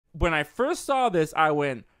when I first saw this, I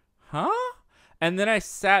went, huh? And then I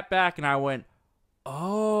sat back and I went,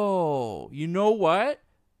 oh, you know what?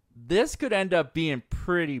 This could end up being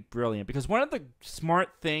pretty brilliant, because one of the smart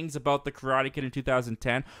things about the Karate Kid in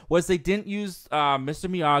 2010 was they didn't use Mr.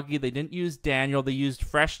 Miyagi, they didn't use Daniel, they used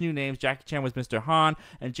fresh new names. Jackie Chan was Mr. Han,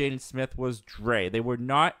 and Jaden Smith was Dre. They were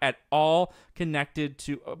not at all connected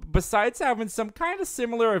to, besides having some kind of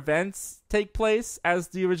similar events take place as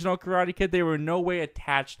the original Karate Kid, they were in no way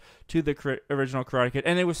attached to the original Karate Kid,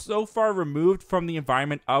 and they were so far removed from the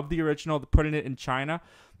environment of the original, putting it in China,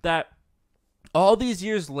 that all these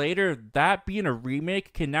years later, that being a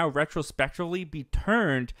remake can now retrospectively be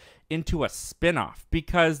turned into a spin-off,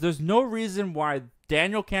 because there's no reason why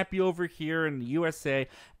Daniel can't be over here in the USA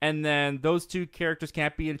and then those two characters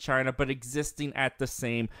can't be in China but existing at the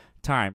same time.